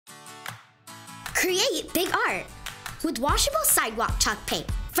Create big art with Washable Sidewalk Chalk Paint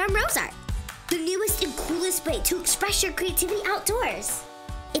from RoseArt's, the newest and coolest way to express your creativity outdoors.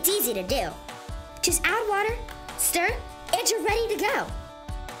 It's easy to do. Just add water, stir, and you're ready to go.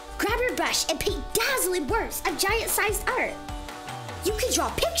 Grab your brush and paint dazzling works of giant-sized art. You can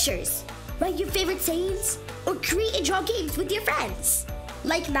draw pictures, write your favorite sayings, or create and draw games with your friends.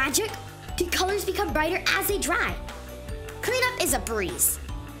 Like magic, the colors become brighter as they dry. Cleanup is a breeze.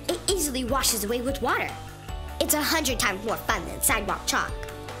 It easily washes away with water. It's 100 times more fun than sidewalk chalk.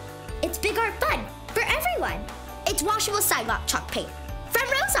 It's big art fun for everyone. It's Washable Sidewalk Chalk Paint from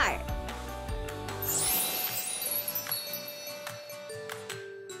RoseArt's.